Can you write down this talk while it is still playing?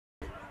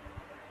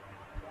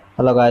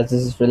Hello guys,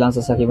 this is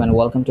Freelancer Sakib and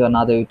welcome to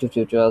another YouTube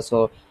tutorial. So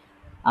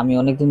আমি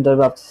অনেকদিন ধরে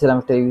ভাবছিলাম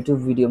একটা ইউটিউব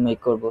ভিডিও মেক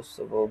করব,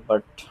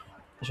 বাট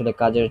আসলে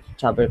কাজের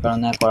চাপের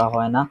কারণে করা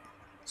হয় না।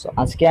 সো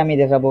আজকে আমি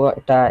দেখাবো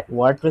একটা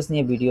ওয়ার্ডপ্রেস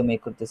নিয়ে ভিডিও মেক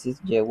করতেছি।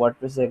 যে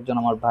ওয়ার্ডপ্রেসে একজন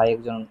আমার ভাই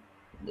একজন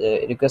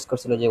রিকোয়েস্ট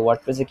করছিল যে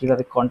ওয়ার্ডপ্রেসে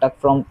কিভাবে কন্ট্যাক্ট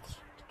ফর্ম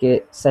কে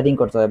সেটিং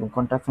করতে হয় এবং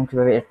কন্ট্যাক্ট ফর্ম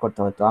কিভাবে এড করতে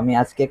হয়। তো আমি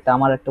আজকে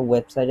আমার একটা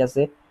ওয়েবসাইট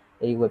আছে,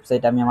 এই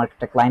ওয়েবসাইট আমি আমার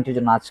একটা ক্লায়েন্টের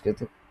জন্য আজকে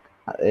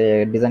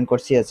ডিজাইন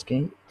করছি আজকে।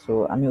 সো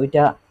আমি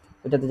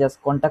ওইটাতে জাস্ট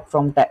কন্ট্যাক্ট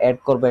ফর্মটা অ্যাড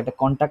করব, একটা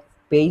কন্ট্যাক্ট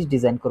পেজ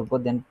ডিজাইন করব,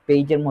 দেন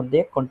পেজের মধ্যে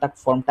কন্ট্যাক্ট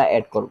ফর্মটা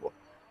অ্যাড করব।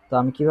 তো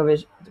আমি কিভাবে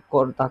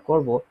তা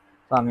করব,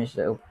 তো আমি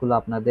সেগুলো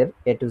আপনাদের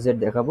এ টু জেড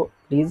দেখাবো।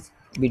 প্লিজ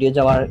ভিডিও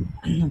যাওয়ার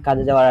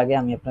কাজে যাওয়ার আগে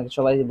আমি আপনাকে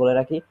সবাই বলে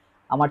রাখি,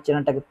 আমার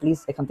চ্যানেলটাকে প্লিজ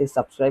এখান থেকে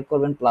সাবস্ক্রাইব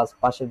করবেন, প্লাস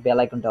পাশের বেল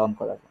আইকনটা অন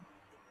করে রাখবেন।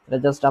 এটা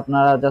জাস্ট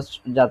আপনারা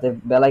যাতে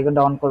বেল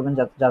আইকনটা অন করবেন,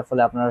 যার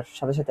ফলে আপনারা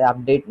সাথে সাথে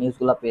আপডেট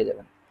নিউজগুলো পেয়ে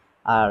যাবেন।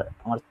 আর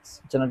আমার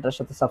চ্যানেলটার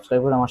সাথে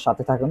সাবস্ক্রাইব করে আমার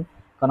সাথে থাকুন,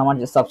 কারণ আমার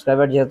যে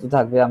সাবস্ক্রাইবার যেহেতু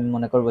থাকবে, আমি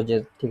মনে করবো যে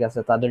ঠিক আছে,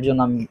 তাদের জন্য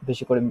আমি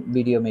বেশি করে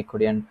ভিডিও মেক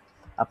করি অ্যান্ড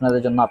আপনাদের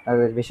জন্য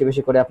আপনাদের বেশি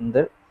বেশি করে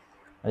আপনাদের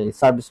এই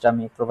সার্ভিসটা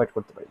আমি প্রোভাইড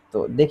করতে পারি। তো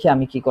দেখি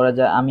আমি কি করা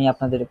যায়, আমি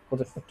আপনাদের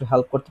একটু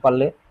হেল্প করতে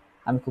পারলে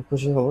আমি খুব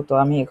খুশি হব। তো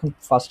আমি এখন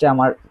ফার্স্টে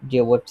আমার যে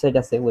ওয়েবসাইট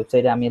আছে,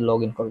 ওয়েবসাইটে আমি লগ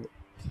ইন করবো।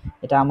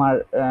 এটা আমার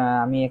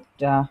আমি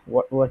একটা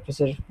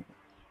ওয়ার্ডপ্রেসের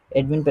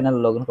অ্যাডমিন প্যানেল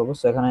লগ ইন করবো।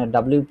 সো এখানে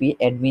ডাব্লিউপি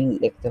অ্যাডমিন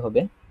লিখতে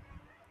হবে।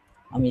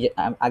 আমি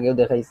আগেও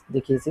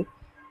দেখিয়েছি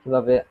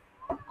কিভাবে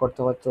করতে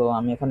হয়। তো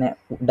আমি এখানে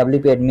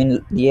ডাব্লিউপি অ্যাডমিন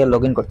দিয়ে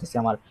লগ ইন করতেছি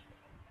আমার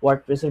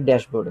ওয়ার্ডপ্রেসের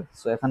ড্যাশবোর্ডে।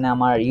 সো এখানে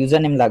আমার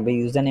ইউজার নেম লাগবে,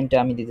 ইউজার নেমটা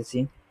আমি দিতেছি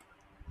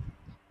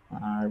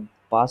আর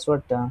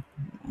পাসওয়ার্ডটা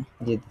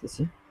দিয়ে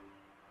দিতেছি।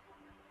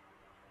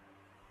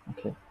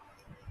 ওকে,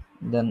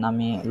 দেন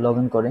আমি লগ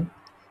ইন করি।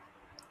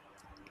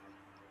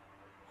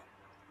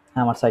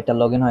 আমার সাইটটা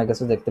লগ ইন হয়ে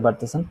গেছে, দেখতে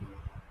পারতেছেন।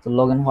 তো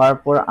লগ ইন হওয়ার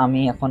পর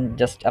আমি এখন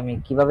জাস্ট আমি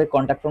কিভাবে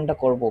কন্ট্যাক্ট ফর্মটা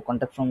করব,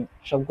 কন্ট্যাক্ট ফর্ম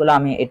সবগুলো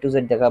আমি এ টু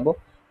জেড দেখাবো।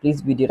 প্লিজ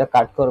ভিডিওটা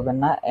কাট করবেন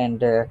না অ্যান্ড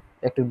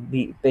একটু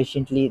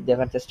পেশেন্টলি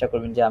দেখার চেষ্টা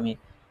করবেন, যে আমি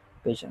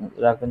পেশেন্ট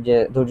রাখবেন, যে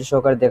ধৈর্য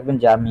সহকারে দেখবেন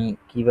যে আমি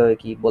কিভাবে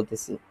কি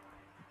বলতেছি।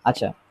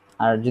 আচ্ছা,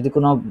 আর যদি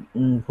কোনো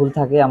ভুল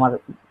থাকে আমার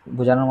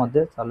বোঝানোর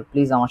মধ্যে, তাহলে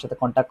প্লিজ আমার সাথে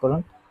কন্ট্যাক্ট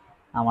করুন।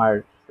 আমার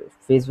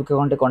ফেসবুক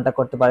অ্যাকাউন্টে কন্ট্যাক্ট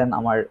করতে পারেন,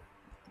 আমার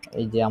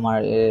এই যে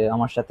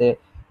আমার সাথে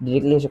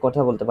ডিরেক্টলি এসে কথা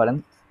বলতে পারেন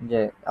যে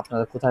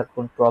আপনাদের কোথায়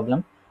কোন প্রবলেম,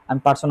 আমি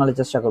পার্সোনালি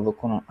চেষ্টা করব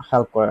কোনো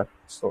হেল্প করার।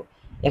 সো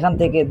এখান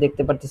থেকে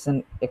দেখতে পারতেছেন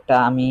একটা,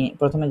 আমি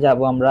প্রথমে যাব,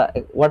 আমরা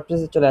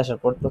ওয়ার্ডপ্রেসে চলে আসার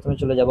পর প্রথমে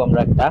চলে যাব আমরা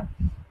একটা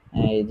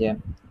এই যে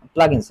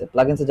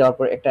প্লাগইনসে যাওয়ার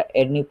পর একটা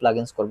অ্যাড নিউ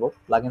প্লাগইনস করব।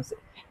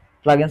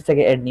 প্লাগইনস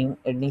থেকে অ্যাড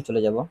নিউ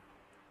চলে যাব।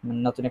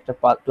 নতুন একটা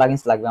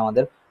প্লাগইনস লাগবে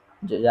আমাদের,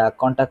 যা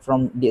কন্ট্যাক্ট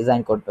ফর্ম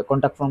ডিজাইন করবে,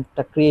 কন্ট্যাক্ট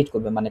ফর্মটা ক্রিয়েট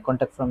করবে, মানে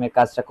কন্ট্যাক্ট ফর্মের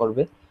কাজটা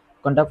করবে।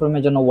 কন্ট্যাক্ট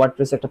ফর্মের জন্য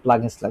ওয়ার্ডপ্রেসে একটা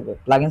প্লাগইনস লাগবে।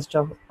 প্লাগইনসটা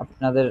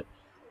আপনাদের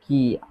কি,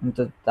 আমি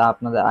তো তা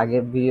আপনাদের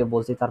আগের ভিডিও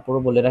বলছি,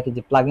 তারপরেও বলে রাখি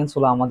যে প্লাগইনস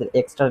হলো আমাদের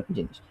এক্সট্রা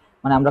জিনিস।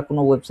 মানে আমরা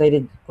কোনো ওয়েবসাইটে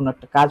কোনো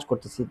একটা কাজ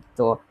করতেছি,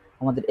 তো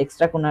আমাদের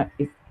এক্সট্রা কোনো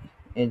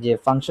এই যে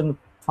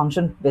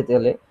ফাংশন পেতে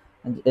হলে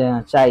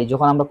চাই,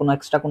 যখন আমরা কোনো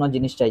এক্সট্রা কোনো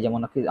জিনিস চাই, যেমন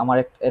আমার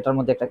এটার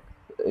মধ্যে একটা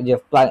যে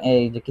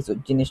এই যে কিছু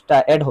জিনিসটা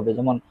অ্যাড হবে,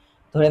 যেমন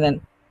ধরে নেন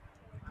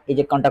এই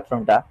যে কন্ট্যাক্ট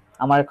ফর্মটা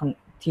আমার এখন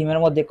থিমের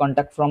মধ্যে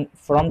কন্ট্যাক্ট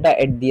ফর্মটা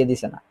অ্যাড দিয়ে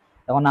দিছে না।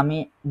 এখন আমি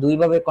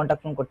দুইভাবে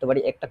কন্ট্যাক্ট ফর্ম করতে পারি,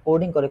 একটা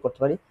কোডিং করে করতে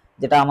পারি,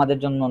 যেটা আমাদের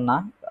জন্য না,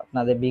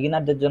 আপনাদের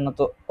বিগিনারদের জন্য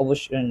তো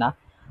অবশ্যই না।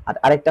 আর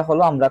আরেকটা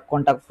হলো আমরা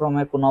কন্ট্যাক্ট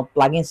ফর্মের কোনো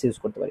প্লাগইনস ইউজ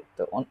করতে পারি।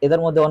 তো এদের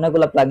মধ্যে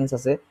অনেকগুলো প্লাগইনস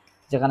আছে,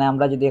 যেখানে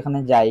আমরা যদি এখানে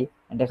যাই,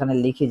 এখানে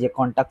লিখি যে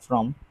কন্ট্যাক্ট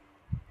ফর্ম,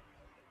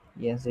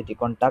 ইয়েস এটি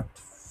কন্ট্যাক্ট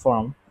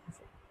ফর্ম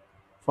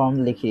ফর্ম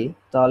লিখি,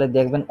 তাহলে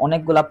দেখবেন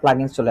অনেকগুলা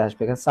প্লাগইনস চলে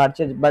আসবে। এখানে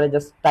সার্চের বারে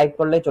জাস্ট টাইপ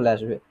করলেই চলে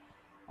আসবে।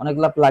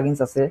 অনেকগুলা প্লাগইনস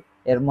আছে,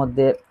 এর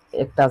মধ্যে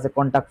একটা আছে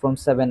কন্ট্যাক্ট ফর্ম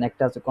 7,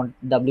 একটা আছে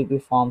ডাব্লিউপি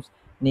ফর্মস,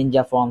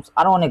 নিনজা ফর্মস,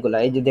 আরো অনেকগুলা।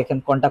 এই যে দেখেন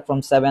contact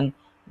form 7,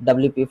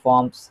 WP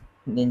forms,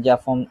 Ninja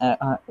form,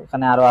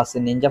 ওখানে আরো আছে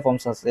নিনজা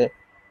ফর্মস আছে।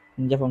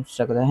 নিনজা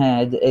ফর্মসটা কোথায়? হ্যাঁ,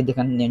 এই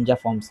দেখেন নিনজা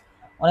ফর্মস,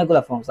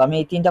 অনেকগুলা ফর্মস। আমি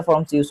এই 3টা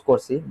ফর্মস ইউজ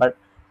করছি, বাট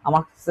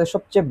আমার কাছে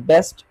সবচেয়ে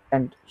বেস্ট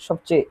অ্যান্ড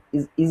সবচেয়ে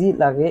ইজি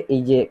লাগে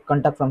এই যে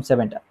কন্ট্যাক্ট ফর্ম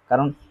 7টা,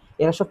 কারণ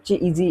এটা সবচেয়ে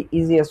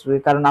ইজিয়েস্ট ওয়ে।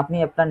 কারণ আপনি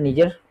আপনার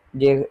নিজের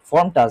যে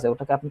ফর্মটা আছে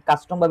ওটাকে আপনি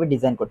কাস্টম ভাবে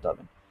ডিজাইন করতে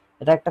পারবেন।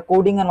 এটা একটা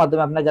কোডিং এর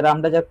মাধ্যমে আমরা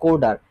যারা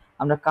কোডার,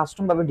 আমরা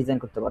কাস্টম ভাবে ডিজাইন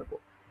করতে পারবো।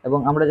 এবং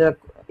আমরা যারা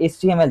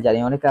এইচটিএমএল জানি,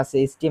 অনেকে আছে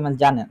এইচটিএমএল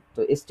জানেন, তো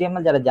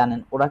এইচটিএমএল যারা জানেন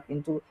ওরা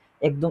কিন্তু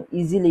একদম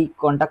ইজিলি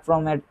কন্ট্যাক্ট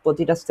ফর্মের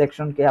প্রতিটা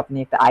সেকশনকে আপনি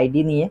একটা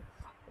আইডি নিয়ে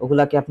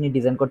ওগুলাকে আপনি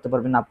ডিজাইন করতে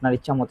পারবেন, আপনার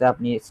ইচ্ছা মতো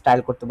আপনি স্টাইল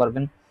করতে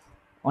পারবেন।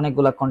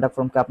 অনেকগুলা কন্ট্যাক্ট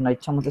ফর্মকে আপনার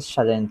ইচ্ছা মতো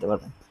সাজিয়ে নিতে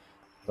পারবেন।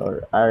 তো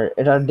আর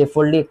এটা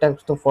ডিফল্টলি একটা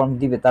তো ফর্ম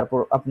দিবে, তারপর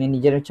আপনি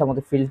নিজের ইচ্ছা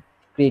মতো ফিল্ড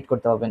ক্রিয়েট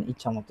করতে পারবেন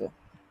ইচ্ছা মতো।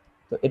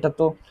 তো এটা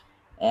তো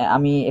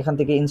আমি এখান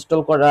থেকে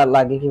ইনস্টল করা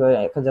লাগে কিভাবে,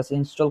 এখন জাস্ট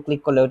ইনস্টল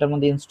ক্লিক করলে ওটার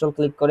মধ্যে ইনস্টল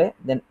ক্লিক করে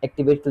দেন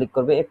অ্যাক্টিভেট ক্লিক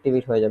করবে,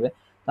 অ্যাক্টিভেট হয়ে যাবে।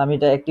 তো আমি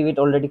এটা অ্যাক্টিভেট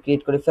অলরেডি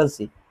ক্রিয়েট করে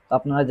ফেলছি। তো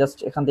আপনারা জাস্ট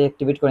এখান থেকে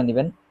অ্যাক্টিভেট করে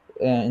নেবেন,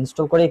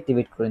 ইনস্টল করে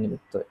অ্যাক্টিভেট করে নেবেন।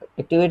 তো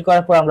অ্যাক্টিভেট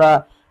করার পর আমরা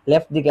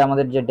লেফট দিকে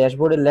আমাদের যে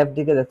ড্যাশবোর্ডের লেফট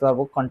দিকে দেখতে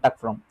পারবো কন্ট্যাক্ট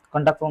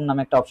ফর্ম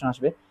নামে একটা অপশন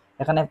আসবে।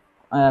 এখানে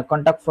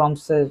কন্ট্যাক্ট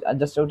ফর্মসে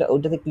জাস্ট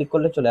ওটাতে ক্লিক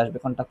করলে চলে আসবে,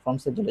 কন্ট্যাক্ট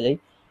ফর্মসে চলে যাই।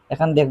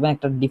 এখানে দেখবেন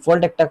একটা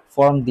ডিফল্ট একটা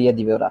ফর্ম দিয়ে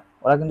দিবে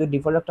ওরা কিন্তু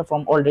ডিফল্ট একটা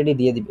ফর্ম অলরেডি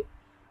দিয়ে দিবে।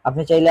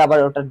 আপনি চাইলে আবার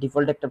ওটা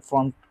ডিফল্ট একটা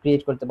ফর্ম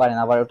ক্রিয়েট করতে পারেন,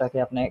 আবার ওটাকে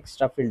আপনি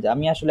এক্সট্রা ফিল্ড,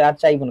 আমি আসলে আর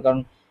চাইবো না,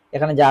 কারণ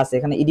এখানে যা আছে,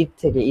 এখানে এডিট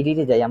থেকে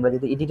এডিটে যাই, আমরা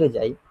যদি এডিটে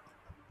যাই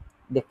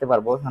দেখতে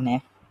পারবো এখানে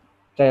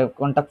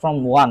কন্টাক্ট ফর্ম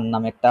 1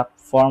 নামে একটা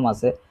ফর্ম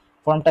আছে।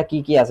 ফর্মটা কি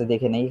কি আছে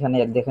দেখে নেই। এখানে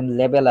দেখেন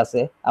লেবেল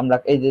আছে, আমরা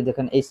এই যে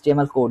দেখেন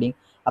এইচটিএমএল কোডিং,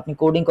 আপনি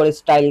কোডিং করে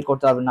স্টাইল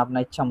করতে পারবেন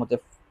আপনার ইচ্ছা মতো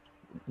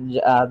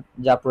যা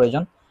যা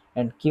প্রয়োজন।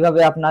 এন্ড কিভাবে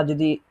আপনার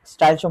যদি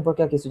স্টাইল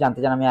সম্পর্কে কিছু জানতে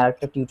চান, আমি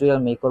আরেকটা টিউটোরিয়াল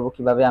মেক করব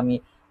কিভাবে আমি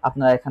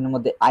আপনার এখানের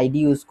মধ্যে আইডি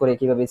ইউজ করে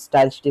কিভাবে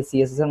স্টাইল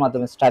সিএসএস এর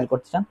মাধ্যমে স্টাইল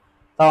করতে চান,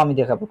 তাও আমি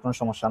দেখাবো, কোনো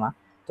সমস্যা না।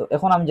 তো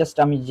এখন আমি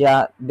যা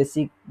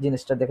বেসিক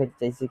জিনিসটা দেখাতে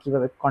চাইছি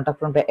কিভাবে কন্টাক্ট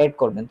ফর্মটা এড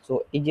করবেন। তো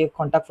এই যে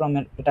কন্টাক্ট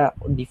ফর্মের এটা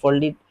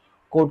ডিফল্টলি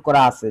কোড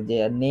করা আছে যে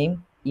name,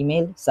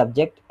 email,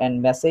 subject and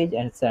message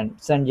and send,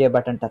 send যে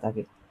বাটনটা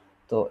থাকে।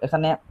 তো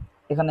এখানে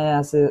এখানে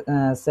আছে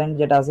সেন্ড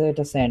যেটা আছে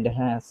এটা সেন্ড,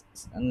 হ্যাঁ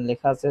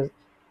লেখা আছে,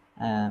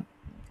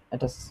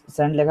 এটা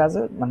সেন্ড লেখা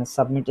আছে, মানে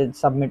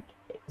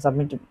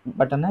সাবমিট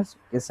বাটনে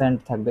সেন্ড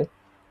থাকবে।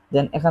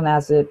 দেন এখানে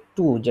আছে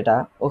টু, যেটা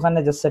ওখানে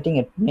যে সেটিং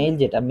এ মেইল,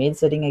 যেটা মেইল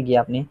সেটিং এ গিয়ে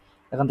আপনি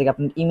এখান থেকে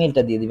আপনার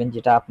ইমেলটা দিয়ে দিবেন,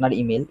 যেটা আপনার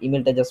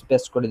ইমেলটা জাস্ট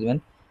পেস্ট করে দিবেন।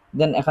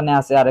 দেন এখানে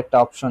আছে আরেকটা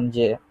অপশন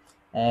যে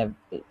আহ,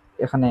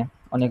 এখানে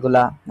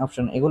অনেকগুলা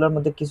অপশন, এগুলোর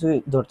মধ্যে কিছু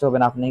ধরতে হবে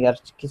না, আপনি আর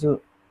কিছু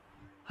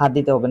হাত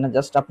দিতে হবে না,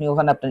 জাস্ট আপনি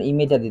ওখানে আপনার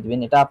ইমেলটা দিয়ে দিবেন।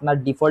 এটা আপনার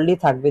ডিফল্টলি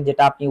থাকবে,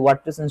 যেটা আপনি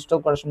ওয়ার্ডপ্রেস ইনস্টল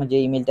করার সময় যে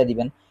ইমেলটা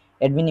দিবেন,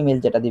 অ্যাডমিন ইমেল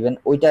যেটা দিবেন,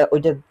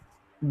 ওইটা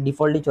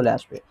ডিফল্টলি চলে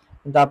আসবে।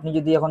 কিন্তু আপনি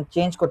যদি এখন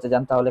চেঞ্জ করতে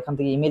চান তাহলে এখান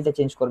থেকে ইমেলটা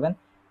চেঞ্জ করবেন।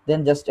 দেন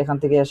জাস্ট এখান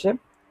থেকে এসে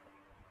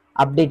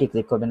আপডেটে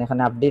ক্লিক করবেন,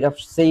 এখানে আপডেট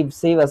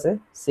সেভ আছে,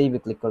 সেভে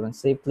ক্লিক করবেন,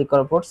 সেভ ক্লিক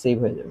করার পর সেভ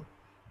হয়ে যাবে।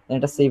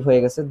 এটা সেভ হয়ে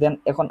গেছে। দেন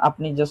এখন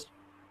আপনি জাস্ট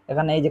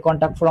এখানে এই যে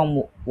কন্টাক্ট ফ্রম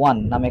 1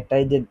 নামে একটা,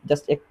 এই যে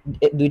জাস্ট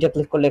দুইটা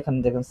ক্লিক করলে এখানে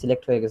দেখেন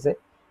সিলেক্ট হয়ে গেছে।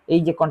 এই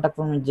যে কন্টাক্ট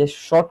ফর্মের যে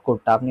শর্ট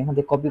কোডটা আপনি এখান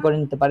থেকে কপি করে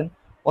নিতে পারেন,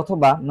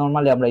 অথবা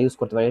নর্মালি আমরা ইউজ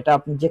করতে পারি, এটা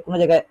আপনি যে কোনো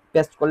জায়গায়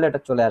পেস্ট করলে এটা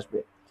চলে আসবে।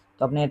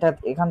 তো আপনি এটা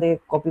এখান থেকে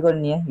কপি করে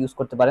নিয়ে ইউজ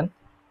করতে পারেন,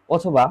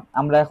 অথবা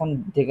আমরা এখন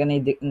দেখে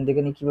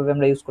নিই কিভাবে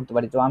আমরা ইউজ করতে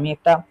পারি। তো আমি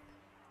একটা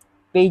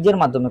পেজের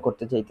মাধ্যমে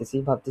করতে চাইতেছি,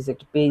 ভাবতেছি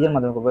একটা পেজের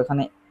মাধ্যমে করবো।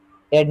 এখানে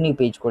অ্যাড নিউ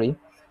পেজ করি,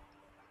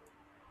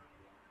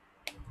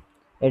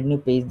 অ্যাড নিউ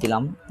পেজ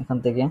দিলাম, এখান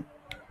থেকে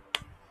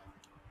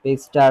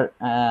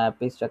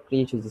পেজটা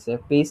ক্রিয়েট হয়েছে,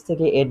 পেজ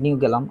থেকে এড নিউ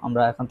গেলাম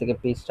আমরা, এখান থেকে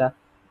পেজটা,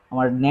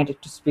 আমার নেট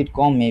একটু স্পিড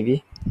কম মেবি,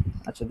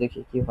 আচ্ছা দেখি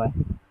কি হয়।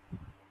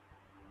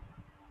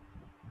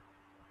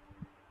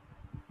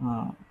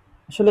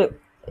 আসলে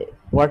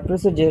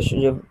ওয়ার্ডপ্রেসের যে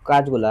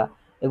কাজগুলা,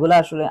 এগুলা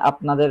আসলে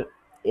আপনাদের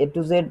এ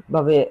টু জেড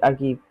ভাবে আর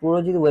কি, পুরো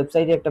যদি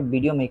ওয়েবসাইটে একটা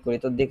ভিডিও মেক করি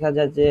তো দেখা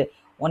যায় যে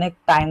অনেক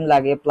টাইম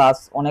লাগে, প্লাস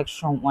অনেক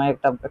সময়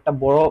একটা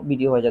বড়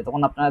ভিডিও হয়ে যায়,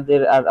 তখন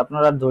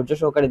আপনারা ধৈর্য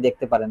সহকারে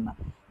দেখতে পারেন না।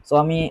 সো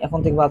আমি এখন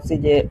থেকে ভাবছি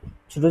যে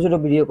ছোট ছোট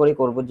ভিডিও করে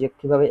করব, যে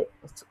কিভাবে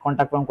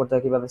কন্টাক্ট ফর্ম করতে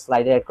হয়, কিভাবে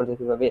স্লাইডে অ্যাড করতে হয়,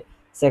 কিভাবে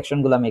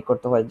সেকশনগুলো মেক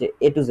করতে হয়, যে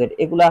এ টু জেড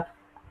এগুলা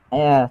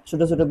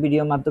ছোট ছোট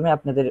ভিডিওর মাধ্যমে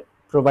আপনাদের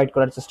প্রোভাইড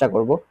করার চেষ্টা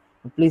করব।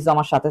 প্লিজ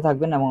আমার সাথে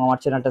থাকবেন এবং আমার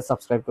চ্যানেলটা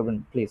সাবস্ক্রাইব করবেন,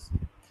 প্লিজ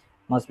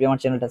মাস্ট বি আমার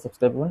চ্যানেলটা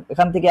সাবস্ক্রাইব করুন।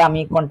 এখান থেকে আমি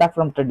কন্টাক্ট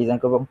ফর্মটা ডিজাইন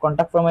করব,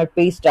 কন্টাক্ট ফর্মের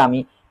পেজটা আমি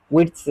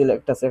উইডথ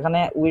সিলেক্ট আছে, এখানে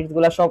উইডথ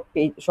গুলা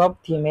সব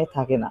থিমে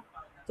থাকে না।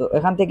 তো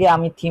এখান থেকে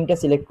আমি থিমটা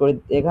সিলেক্ট করি,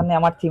 এখানে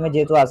আমার থিমে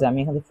যেহেতু আছে আমি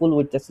এখানে ফুল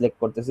উইডথটা সিলেক্ট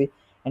করতেছি।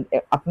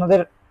 আপনাদের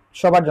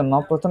সবার জন্য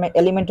প্রথমে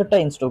এলিমেন্টরটা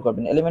ইনস্টল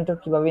করবেন। এলিমেন্টর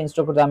কিভাবে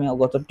ইনস্টল করতে আমি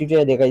গত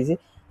টিউটোরিয়ালে দেখাইছি,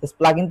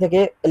 প্লাগইন থেকে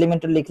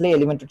এলিমেন্টর লিখলে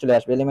এলিমেন্টর চলে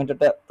আসবে,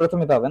 এলিমেন্টরটা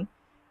প্রথমে পাবেন,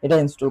 এটা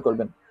ইনস্টল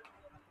করবেন।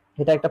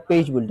 এটা একটা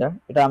পেজ বিল্ডার,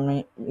 এটা আমি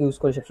ইউজ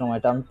করি সবসময়,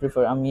 এটা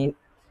আমি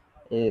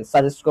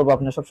সাজেস্ট করবো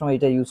আপনার সবসময়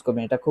এটা ইউজ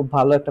করবেন, এটা খুব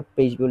ভালো একটা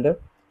পেজ বিল্ডার,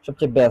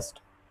 সবচেয়ে বেস্ট।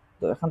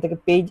 তো এখান থেকে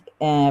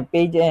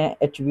পেজ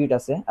অ্যাট্রিবিউট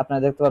আছে, আপনারা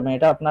দেখতে পারবেন,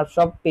 এটা আপনার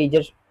সব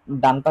পেজের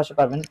ডান পাশে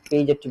পাবেন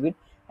পেজ অ্যাট্রিবিউট।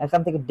 এখান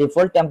থেকে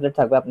ডিফল্ট টেমপ্লেট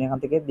থাকবে, আপনি এখান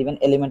থেকে দিবেন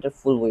এলিমেন্টের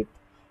ফুল উইডথ।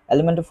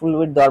 এলিমেন্টের ফুল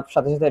উইডথ দেওয়ার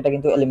সাথে সাথে এটা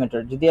কিন্তু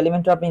এলিমেন্টের, যদি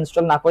এলিমেন্টের আপনি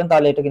ইনস্টল না করেন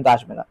তাহলে এটা কিন্তু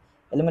আসবে না।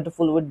 এলিমেন্টের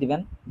ফুল উইডথ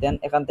দিবেন। দেন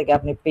এখান থেকে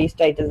আপনি পেজ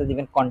টাইটেলটা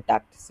দিবেন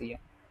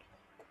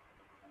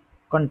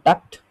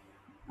কন্টাক্ট,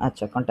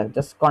 আচ্ছা কন্টাক্ট,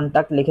 জাস্ট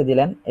কন্টাক্ট লিখে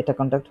দিলেন, এটা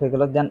কন্টাক্ট হয়ে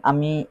গেল। দেন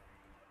আমি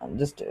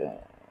জাস্ট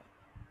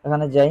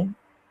এখানে যাই,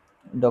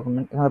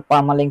 ডকুমেন্ট, এখানে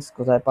পারমালিঙ্কস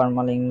কোথায়,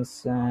 পারমালিঙ্কস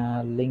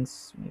লিঙ্কস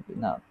মেবি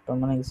না,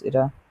 পারমালিঙ্কস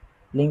এটা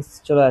লিঙ্কস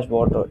চলে আসবে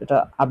অটো, এটা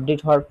আপডেট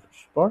হওয়ার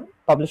পর,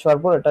 পাবলিশ হওয়ার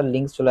পর এটা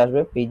লিঙ্কস চলে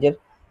আসবে পেজের।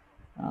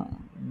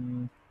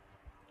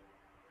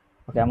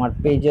 ওকে, আমার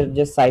পেজের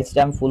যে সাইজটা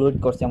আমি ফুল উইডথ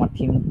করছি আমার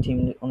থিম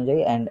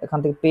অনুযায়ী, অ্যান্ড এখান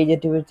থেকে পেজ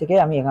অ্যাট্রিবিউট থেকে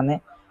আমি এখানে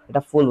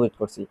এটা ফুল উইডথ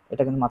করছি,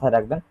 এটা কিন্তু মাথায়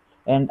রাখবেন।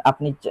 অ্যান্ড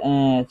আপনি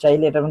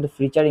চাইলে এটার মধ্যে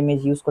ফিচার ইমেজ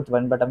ইউজ করতে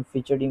পারেন, বাট আমি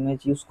ফিচার ইমেজ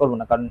ইউজ করবো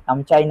না, কারণ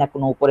আমি চাই না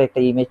কোনো উপরে একটা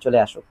ইমেজ চলে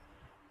আসুক।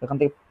 এখান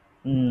থেকে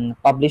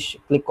পাবলিশ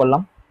ক্লিক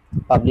করলাম,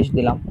 পাবলিশ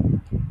দিলাম,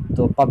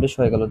 তো পাবলিশ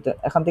হয়ে গেল।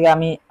 এখান থেকে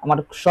আমি আমার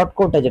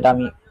শর্টকাটটা যেটা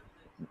আমি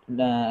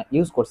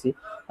ইউজ করছি,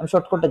 আমি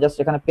শর্টকাটটা জাস্ট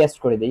এখানে পেস্ট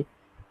করে দিই।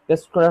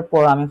 পেস্ট করার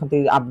পর আমি এখান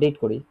থেকে আপডেট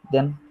করি,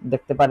 দেন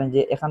দেখতে পারেন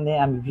যে এখানে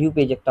আমি ভিউ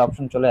পেজ একটা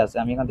অপশন চলে আসে,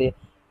 আমি এখান থেকে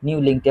নিউ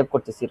লিঙ্ক ট্যাপ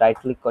করতেছি, রাইট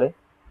ক্লিক করে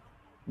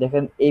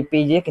দেখেন এই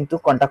পেজে কিন্তু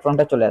কন্টাক্ট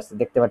ফর্মটা চলে আসছে,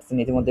 দেখতে পাচ্ছেন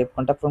ইতিমধ্যে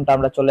কন্টাক্ট ফর্মটা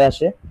আমরা চলে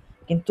আসে।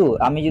 কিন্তু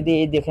আমি যদি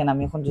এই দেখেন,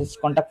 আমি এখন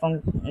কন্টাক্ট ফর্ম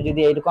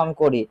যদি এইরকম আমি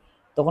করি,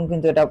 তখন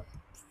কিন্তু এটা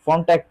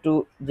ফর্মটা একটু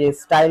যে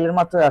স্টাইলের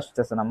মাত্র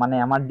আসতেছে না, মানে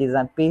আমার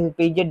ডিজাইন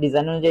পেজের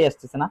ডিজাইন অনুযায়ী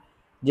আসতেছে না,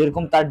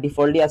 যেরকম তার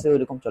ডিফল্টলি আছে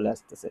ওইরকম চলে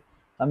আসতেছে।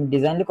 আমি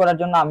ডিজাইনলি করার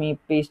জন্য আমি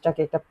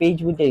পেজটাকে একটা পেজ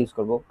বিল্ডার ইউজ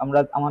করব।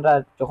 আমরা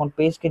যখন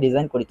পেজকে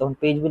ডিজাইন করি তখন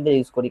পেজ বিল্ডার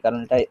ইউজ করি, কারণ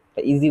এটা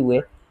একটা ইজি ওয়ে।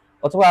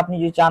 অথবা আপনি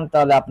যদি চান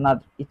তাহলে আপনার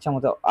ইচ্ছা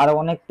মতো আরো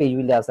অনেক পেজ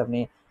বিল্ডার আছে, আপনি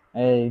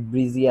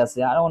ব্রিজি আছে,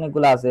 আরো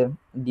অনেকগুলো আছে,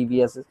 ডিবি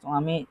আছে। তো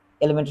আমি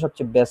এলিমেন্ট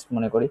সবচেয়ে বেস্ট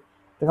মনে করি।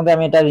 এখান থেকে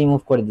আমি এটা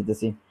রিমুভ করে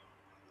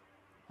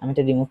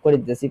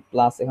দিতেছি,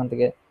 প্লাস এখান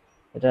থেকে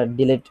এটা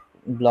ডিলিট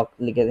ব্লক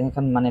লিখে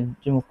এখানে মানে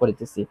রিমুভ করে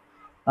দিতেছি।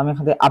 আমি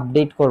এখান থেকে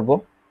আপডেট করব।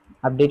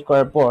 আপডেট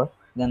করার পর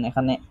দেন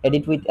এখানে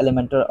এডিট উইথ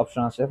এলিমেন্টর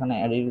অপশন আছে, এখানে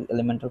এডিট উইথ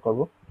এলিমেন্টর করব।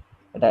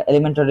 এটা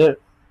এলিমেন্টরের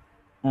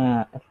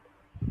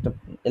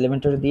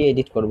এলিমেন্টর দিয়ে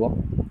এডিট করব,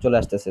 চলে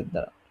আসতেছে,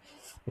 দ্বারা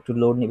একটু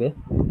লোড নিবে।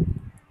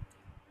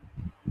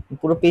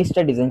 পুরো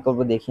পেজটা ডিজাইন করব,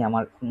 দেখি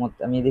আমার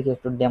আমি দেখি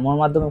একটু ডেমোর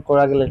মাধ্যমে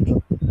করা গেলে একটু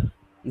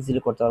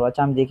ইজিলি করতে পারবো।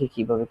 আচ্ছা আমি দেখি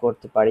কিভাবে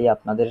করতে পারি,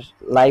 আপনাদের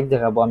লাইভ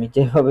দেখাবো আমি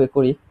যেভাবে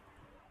করি।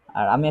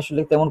 আর আমি আসলে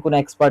তেমন কোনো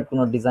এক্সপার্ট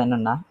কোনো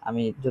ডিজাইনার না,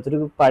 আমি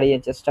যতটুকু পারি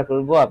চেষ্টা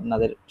করব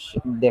আপনাদের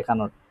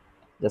দেখানোর,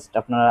 জাস্ট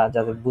আপনারা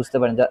যাতে বুঝতে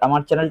পারেন।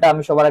 আমার চ্যানেলটা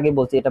আমি সবার আগে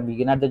বলছি এটা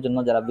বিগিনারদের জন্য,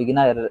 যারা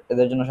বিগিনার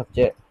এদের জন্য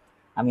সবচেয়ে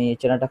আমি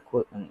চ্যানেলটা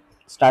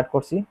স্টার্ট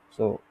করছি।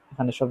 সো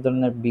এখানে সব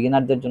ধরনের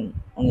বিগিনারদের জন্য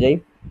অনুযায়ী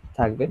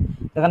থাকবে।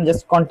 এখানে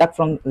জাস্ট কন্ট্যাক্ট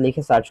ফ্রম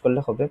লিখে সার্চ করলে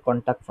হবে,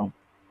 কন্ট্যাক্ট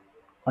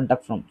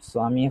ফ্রম। সো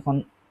আমি এখন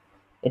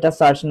এটা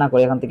সার্চ না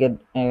করে এখান থেকে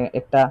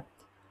একটা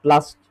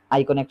প্লাস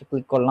আইকনে একটা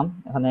ক্লিক করলাম,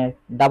 এখানে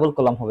ডাবল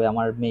কলাম হবে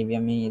আমার, মেবি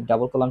আমি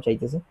ডাবল কলাম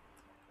চাইতেছি,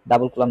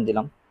 ডাবল কলাম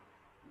দিলাম।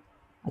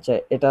 আচ্ছা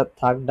এটা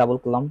থাক ডাবল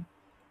কলাম।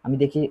 আমি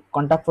দেখি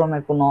কন্ট্যাক্ট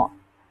ফর্মের কোনো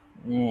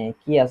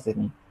কি আছে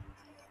নি,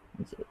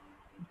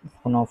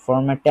 কোনো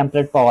ফর্মের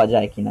টেমপ্লেট পাওয়া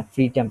যায় কিনা,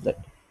 ফ্রি টেমপ্লেট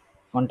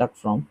কন্ট্যাক্ট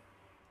ফর্ম।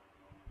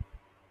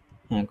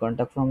 হ্যাঁ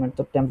কন্ট্যাক্ট ফর্মের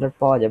তো টেমপ্লেট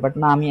পাওয়া যায়, বাট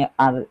না আমি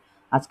আর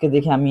আজকে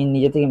দেখি আমি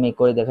নিজে থেকে মেক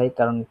করে দেখাই,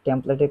 কারণ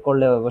টেমপ্লেটে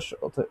করলে অবশ্য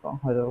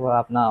হয়তো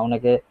আপনার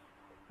অনেকে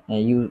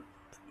ইউ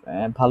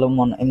ভালো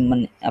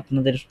মানে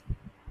আপনাদের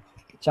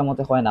ইচ্ছা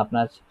মতো হয় না,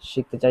 আপনার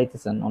শিখতে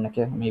চাইতেছেন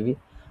অনেকে মেবি।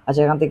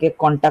 আচ্ছা এখান থেকে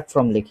কন্ট্যাক্ট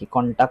ফর্ম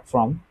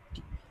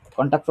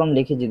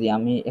লিখি যদি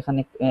আমি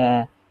এখানে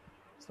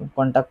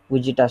কন্ট্যাক্ট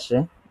উইজিট আসে,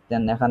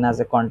 দেন এখানে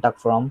আছে কন্ট্যাক্ট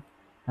ফর্ম,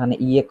 এখানে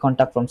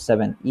কন্ট্যাক্ট ফর্ম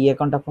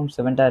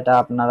 7টা, এটা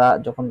আপনারা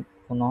যখন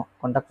কোনো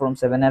কন্ট্যাক্ট ফর্ম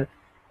 7-এর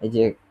এই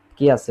যে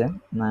কি আছে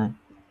না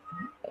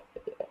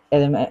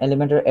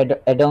এলিমেন্টের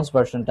অ্যাডভান্স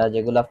ভার্সনটা,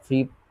 যেগুলা ফ্রি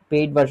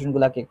পেইড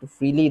ভার্সনগুলোকে একটু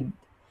ফ্রিলি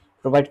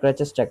প্রোভাইড করার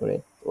চেষ্টা করে,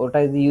 ওটা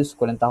যদি ইউজ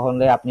করেন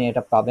তাহলে আপনি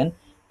এটা পাবেন।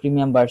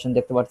 প্রিমিয়াম ভার্সন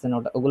দেখতে পাচ্ছেন,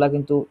 ওগুলা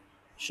কিন্তু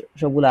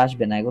সবগুলো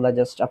আসবে না, এগুলা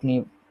জাস্ট আপনি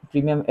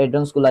প্রিমিয়াম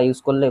অ্যাডভান্সগুলো ইউজ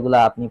করলে এগুলা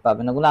আপনি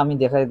পাবেন। ওগুলো আমি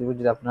দেখাই দেবো,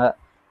 যদি আপনারা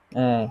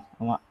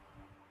আমার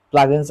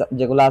প্লাগইনস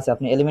যেগুলো আছে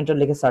আপনি এলিমেন্টর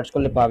লিখে সার্চ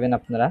করলে পাবেন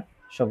আপনারা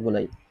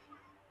সবগুলাই।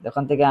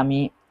 এখান থেকে আমি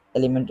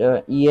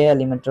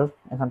এলিমেন্টর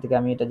এখান থেকে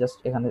আমি এটা জাস্ট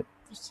এখানে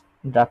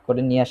ড্রাগ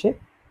করে নিয়ে আসে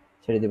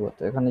ছেড়ে দিব।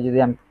 তো এখানে যদি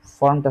আমি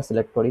ফর্মটা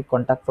সিলেক্ট করি,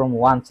 কন্ট্যাক্ট ফর্ম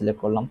 1 সিলেক্ট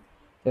করলাম,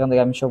 এখান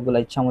থেকে আমি সবগুলো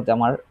ইচ্ছা মতো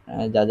আমার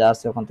যা যা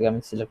আছে ওখান থেকে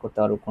আমি সিলেক্ট করতে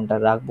পারবো কোনটা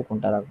রাখবো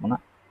কোনটা রাখবো না।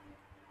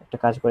 একটা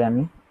কাজ করে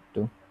আমি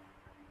একটু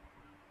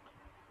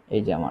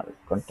এই যে আমার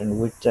কন্টেন্ট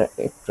উইথটা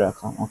একটু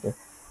রাখলাম, ওকে।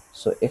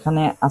 সো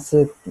এখানে আছে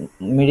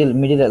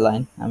মিডিল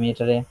লাইন, আমি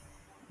এটারে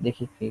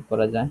দেখি কি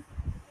করা যায়।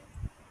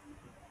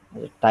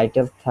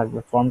 টাইটেল থাকবে,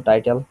 ফর্ম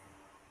টাইটেল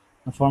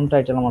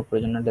আমার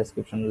প্রয়োজন না,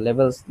 ডেসক্রিপশন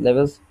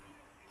লেভেলস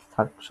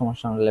থাক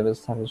সমস্যা না, লেভেলস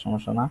থাকলে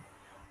সমস্যা না।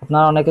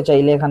 আপনারা অনেকে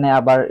চাইলে এখানে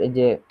আবার এই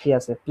যে কি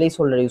আছে প্লেস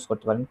হোল্ডার ইউজ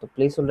করতে পারেন। তো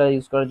প্লেস হোল্ডার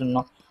ইউজ করার জন্য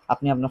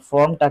আপনি আপনার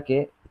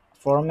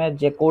ফর্মের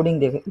যে কোডিং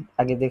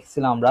আগে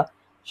দেখছিলাম আমরা,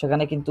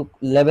 সেখানে কিন্তু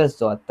লেভেলস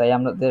দেওয়া, তাই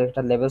আমাদের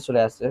একটা লেভেলস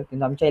চলে আসছে,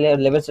 কিন্তু আমি চাইলে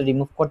লেভেলস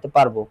রিমুভ করতে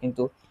পারবো,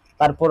 কিন্তু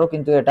তারপরও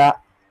কিন্তু এটা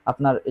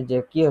আপনার এই যে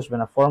কি আসবে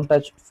না, ফর্মটা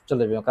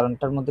চলে যাবে, কারণ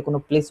এটার মধ্যে কোনো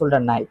প্লেস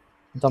হোল্ডার নাই।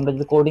 কিন্তু আমরা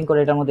যদি কোডিং করে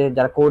এটার মধ্যে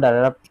যারা কোডার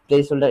এরা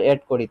প্লেস হোল্ডার এড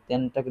করি,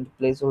 দেন এটা কিন্তু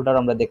প্লেস হোল্ডার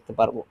আমরা দেখতে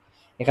পারবো,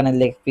 এখানে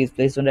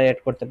প্লেস হোল্ডার এড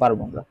করতে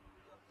পারবো আমরা।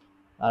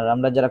 আর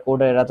আমরা যারা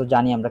কোডার এরা তো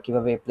জানি আমরা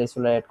কিভাবে প্লেস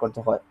হোল্ডার এড করতে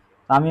হয়।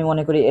 তো আমি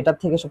মনে করি এটার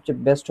থেকে সবচেয়ে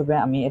বেস্ট হবে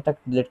আমি এটা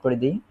ডিলিট করে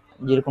দিই,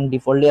 যেরকম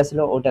ডিফল্টলি আসছিল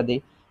ওটা দিই।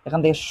 এখান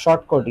থেকে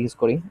শর্টকাট ইউজ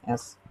করি,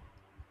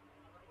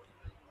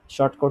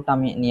 শর্টকাটটা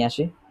আমি নিয়ে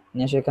আসি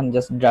এখানে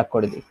জাস্ট ড্র্যাগ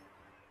করে দিই।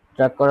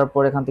 ড্র্যাগ করার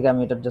পর এখান থেকে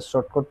আমি এটা জাস্ট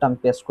শর্টকাটটা আমি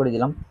পেস্ট করে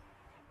দিলাম,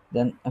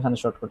 দেন এখানে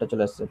শর্টকাটটা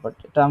চলে আসছে। বাট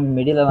এটা আমি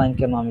মিডিল লাইন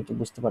কেন আমি তো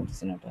বুঝতে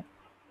পারতেছি না, এটা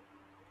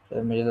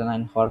মিডিল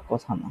লাইন হওয়ার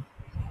কথা না,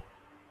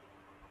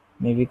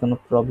 মেবি কোনো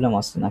প্রবলেম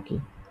আছে নাকি।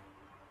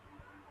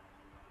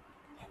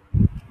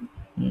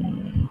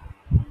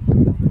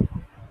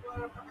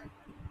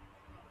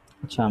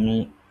 আচ্ছা আমি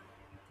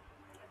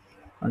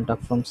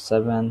কন্ট্যাক্ট ফ্রম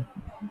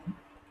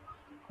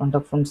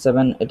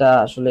 7 এটা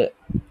আসলে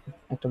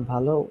একটা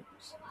ভালো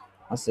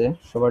আছে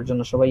সবার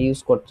জন্য, সবাই ইউজ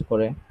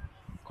করে।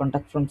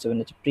 কন্ট্যাক্ট ফ্রম 7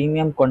 হচ্ছে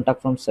প্রিমিয়াম কন্ট্যাক্ট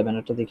ফ্রম 7,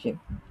 এটা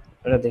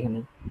দেখে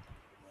নিই।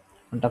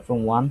 কন্ট্যাক্ট ফ্রম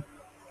 1,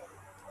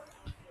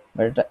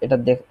 বাট এটা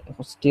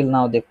স্টিল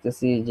নাও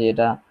দেখতেছি যে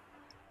এটা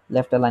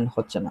লেফট অ্যালাইন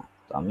হচ্ছে না।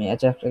 তো আমি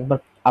এটা একবার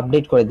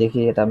আপডেট করে দেখি,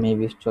 এটা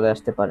মেবি চলে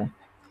আসতে পারে।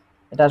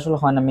 এটা আসলে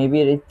হয় না, মেবি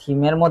এই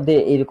থিমের মধ্যে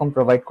এইরকম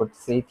প্রোভাইড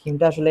করতেছে। এই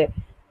থিমটা আসলে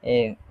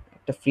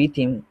একটা ফ্রি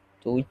থিম,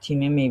 তো ওই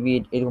থিমে মেবি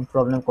এরকম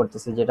প্রবলেম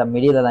করতেছে, যেটা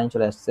মিডিল লাইন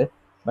চলে আসছে,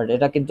 বাট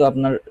এটা কিন্তু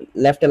আপনার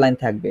লেফট লাইন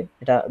থাকবে,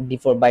 এটা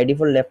বাই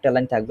ডিফল্ট লেফট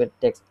লাইন থাকবে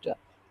টেক্সটটা।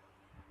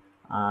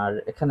 আর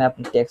এখানে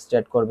আপনি টেক্সট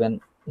অ্যাড করবেন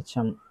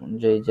ইচ্ছা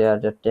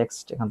যে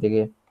টেক্সট, এখান থেকে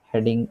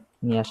হেডিং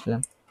নিয়ে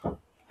আসলেন,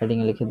 হেডিং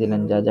এ লিখে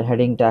দিলেন যা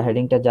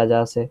হেডিংটা যা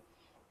আছে,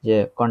 যে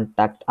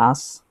কন্ট্যাক্ট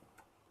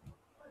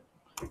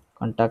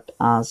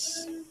আস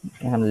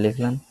এখানে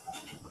লিখলেন।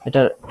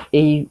 এটার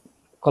এই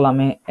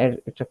কলামে এর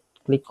একটা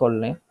ক্লিক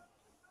করলে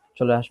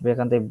চলে আসবে,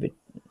 এখান থেকে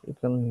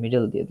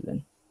মিডল দিয়ে দিলেন,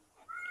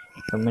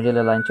 তো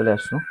মিডলে লাইন চলে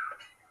আসলো।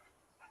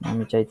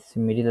 আমি চাইতেছি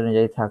মিডল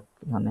অনুযায়ী থাক,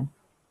 এখানে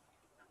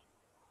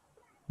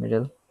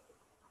মিডল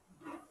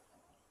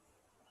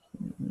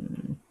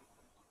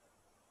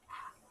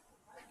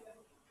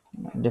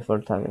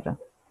ডিফল্ট থাক এটা।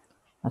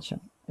 আচ্ছা,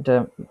 এটা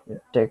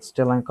টেক্সট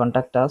লাইন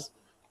কন্ট্যাক্ট আস,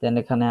 দেন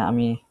এখানে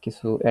আমি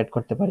কিছু অ্যাড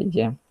করতে পারি,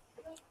 যে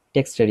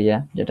টেক্সট এরিয়া,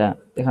 যেটা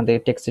এখান থেকে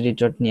টেক্সট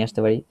এডিটর নিয়ে আসতে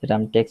পারি, যেটা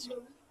আমি টেক্সট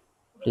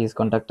প্লিজ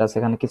কন্ট্যাক্ট আস,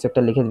 এখানে কিছু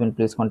একটা লিখে দিবেন,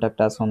 please contact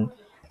us on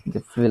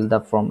feel the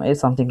form, এই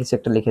সামথিং কিছু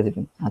একটা লিখে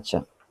দিবেন। আচ্ছা,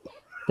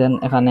 দেন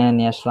এখানে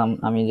নিয়ে আসলাম,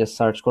 আমি যে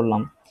সার্চ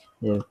করলাম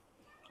যে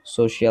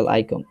সোশ্যাল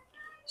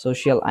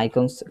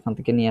আইকনস, এখান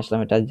থেকে নিয়ে আসলাম,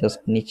 এটা জাস্ট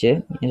নিচে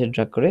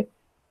ড্র্যাগ করে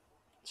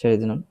ছেড়ে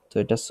দিলাম, তো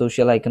এটা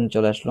সোশ্যাল আইকন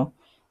চলে আসলো।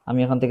 আমি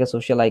এখান থেকে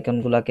সোশ্যাল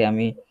আইকনগুলোকে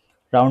আমি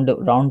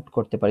রাউন্ড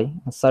করতে পারি,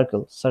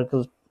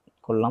 সার্কেল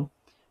করলাম,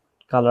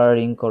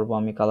 কালারিং করব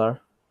আমি, কালার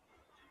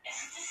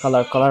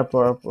করার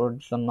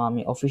জন্য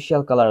আমি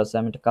অফিসিয়াল কালার আছে,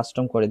 আমি এটা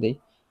কাস্টম করে দিই,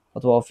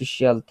 অথবা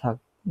অফিসিয়াল থাক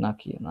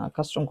নাকি না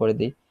কাস্টম করে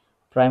দিই।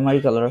 প্রাইমারি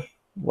কালার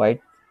হোয়াইট,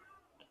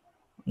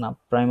 না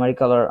প্রাইমারি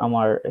কালার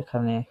আমার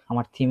এখানে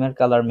আমার থিমের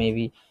কালার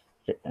মেবি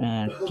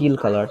টিল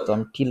কালার, তো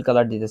আমি টিল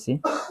কালার দিতেছি,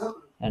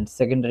 অ্যান্ড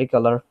সেকেন্ডারি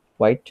কালার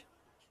হোয়াইট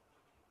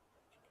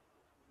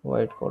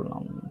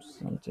করলাম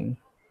সামথিং,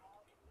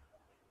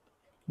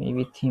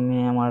 মেবি থিমে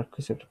আমার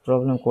কিছু একটা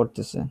প্রবলেম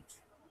করতেছে।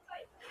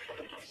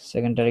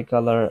 সেকেন্ডারি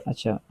কালার,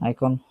 আচ্ছা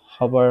আইকন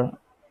হবার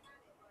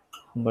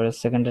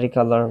secondary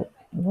colour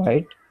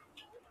white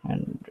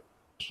and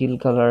till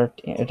colour,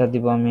 এটা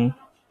দিব আমি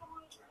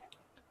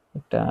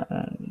একটা,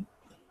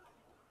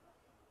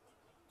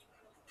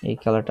 এই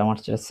কালারটা আমার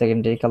যেটা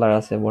সেকেন্ডারি কালার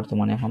আছে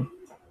বর্তমানে এখন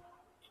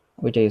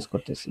ওইটা ইউজ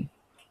করতেছি,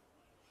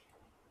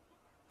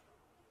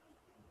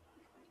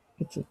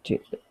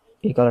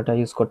 এই কালারটা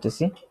ইউজ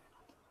করতেছি,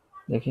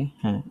 দেখি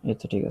হ্যাঁ এই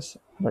তো ঠিক আছে।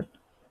 বাট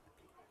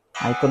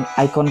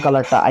আইকন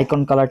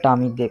কালারটা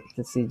আমি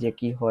দেখতেছি যে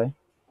কি হয়,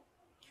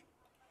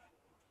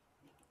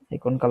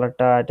 আইকন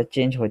কালারটা এটা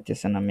চেঞ্জ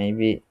হইতেছে না,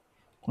 মেবি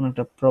কোনো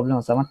একটা প্রবলেম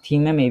আছে আমার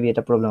থিমে, মেবি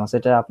এটা প্রবলেম আছে,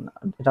 এটা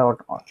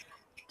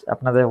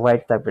আপনাদের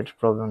হোয়াইট থাকবে, এটা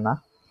প্রবলেম না,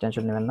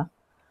 টেনশন নেবেন না।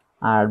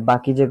 আর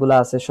বাকি যেগুলো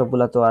আছে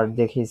সবগুলা তো আর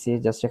দেখিয়েছি,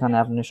 জাস্ট এখানে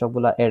আপনি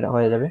সবগুলা এড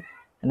হয়ে যাবে,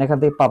 এখান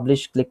থেকে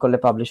পাবলিশ ক্লিক করলে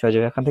পাবলিশ হয়ে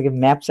যাবে। এখান থেকে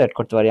ম্যাপস অ্যাড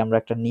করতে পারি, আমরা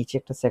একটা নিচে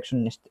একটা সেকশন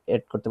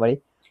অ্যাড করতে পারি,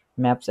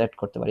 ম্যাপস অ্যাড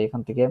করতে পারি,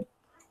 এখান থেকে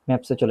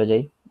ম্যাপসে চলে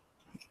যাই,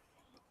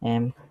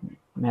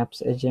 ম্যাপস,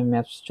 এই যে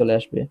ম্যাপস চলে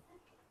আসবে,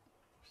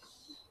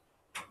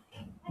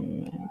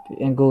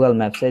 গুগল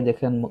ম্যাপস, এই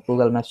দেখেন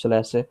গুগল ম্যাপস চলে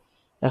আসছে,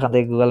 এখান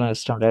থেকে গুগল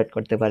ম্যাপসটা আমরা অ্যাড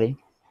করতে পারি,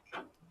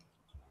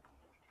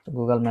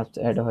 গুগল ম্যাপস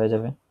অ্যাড হয়ে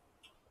যাবে।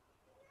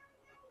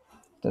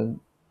 তো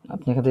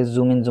আপনি এখান থেকে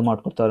জুম ইন জুম আউট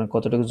করতে পারবেন,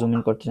 কতটুকু জুম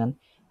ইন করতে চান,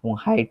 এবং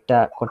হাইটটা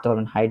করতে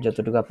পারবেন, হাইট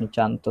যতটুকু আপনি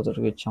চান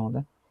ততটুকু ইচ্ছা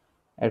আমাদের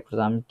অ্যাড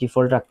করতে, আমি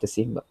ডিফল্ট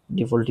রাখতেছি,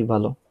 ডিফল্টই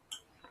ভালো।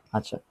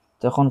 আচ্ছা,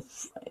 তো এখন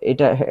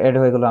এটা অ্যাড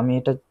হয়ে গেল, আমি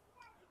এটা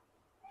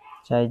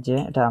চাই যে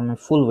এটা আমি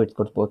ফুল ওয়েট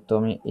করবো, তো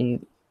আমি এই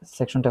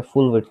সেকশনটা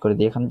ফুল ওয়েট করে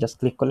দিই, এখানে জাস্ট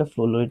ক্লিক করলে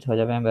ফুল ওয়েট হয়ে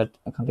যাবে, এবার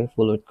এখান থেকে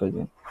ফুল ওয়েট করে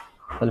দিবেন,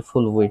 তাহলে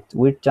ফুল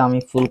ওয়েটটা আমি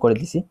ফুল করে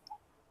দিছি,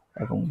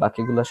 এবং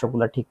বাকিগুলো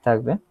সবগুলো ঠিক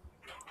থাকবে।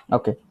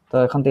 ওকে, তো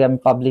এখান থেকে আমি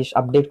পাবলিশ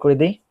আপডেট করে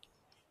দিই।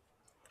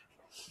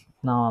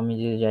 নাও আমি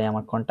যে যাই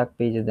আমার কন্ট্যাক্ট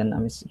পেজে, দেন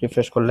আমি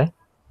রিফ্রেশ করলে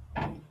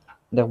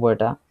দেখবো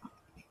এটা,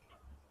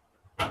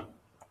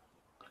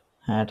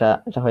 হ্যাঁ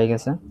এটা হয়ে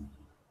গেছে,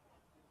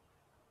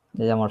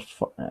 এই যে আমার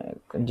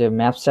যে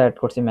ম্যাপসটা অ্যাড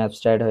করছি,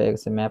 ম্যাপসটা অ্যাড হয়ে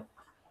গেছে, ম্যাপ,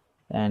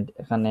 অ্যান্ড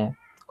এখানে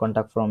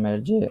কন্ট্যাক্ট ফর্মের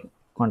যে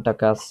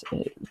কন্ট্যাক্ট আস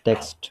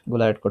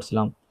টেক্সটগুলো অ্যাড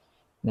করছিলাম,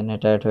 দেন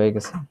এটা অ্যাড হয়ে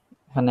গেছে।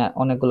 এখানে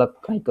অনেকগুলো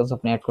আইকনস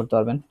আপনি অ্যাড করতে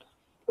পারবেন,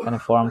 এখানে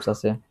ফর্মস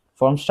আছে,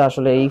 ফর্মসটা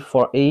আসলে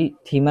এই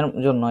থিমের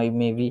জন্য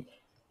মেবি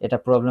এটা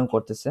প্রবলেম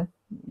করতেছে,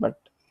 বাট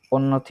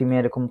অন্য থিমে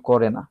এরকম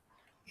করে না,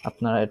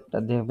 আপনারা এটা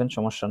দেখবেন,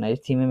 সমস্যা নেই, এই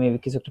থিমে মেবি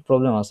কিছু একটা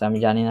প্রবলেম আছে, আমি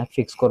জানি না,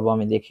 ফিক্স করব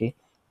আমি দেখি।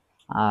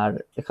 আর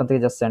এখান থেকে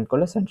জাস্ট সেন্ড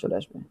করলে সেন্ড চলে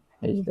আসবে,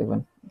 এই যে দেখবেন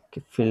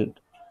ফিল্ড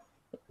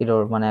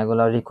এরর, মানে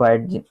এগুলো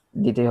রিকোয়ার্ড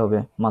দিতেই হবে,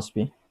 মাস্ট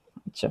বি।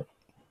 আচ্ছা,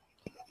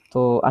 তো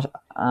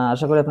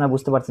আশা করি আপনারা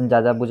বুঝতে পারছেন, যা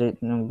বুঝে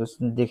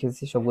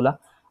দেখেছি সবগুলা,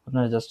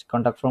 আপনারা জাস্ট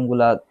কন্ট্যাক্ট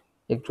ফর্মগুলা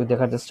একটু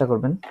দেখার চেষ্টা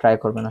করবেন, ট্রাই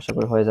করবেন, আশা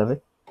করি হয়ে যাবে।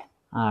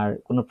 আর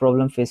কোনো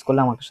প্রবলেম ফেস করলে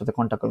আমার সাথে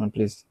কন্ট্যাক্ট করবেন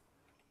প্লিজ।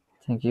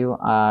 থ্যাংক ইউ,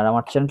 আর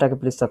আমার চ্যানেলটাকে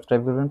প্লিজ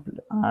সাবস্ক্রাইব করবেন,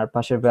 আর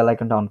পাশের বেল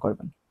আইকনটা অন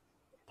করবেন।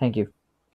 Thank you.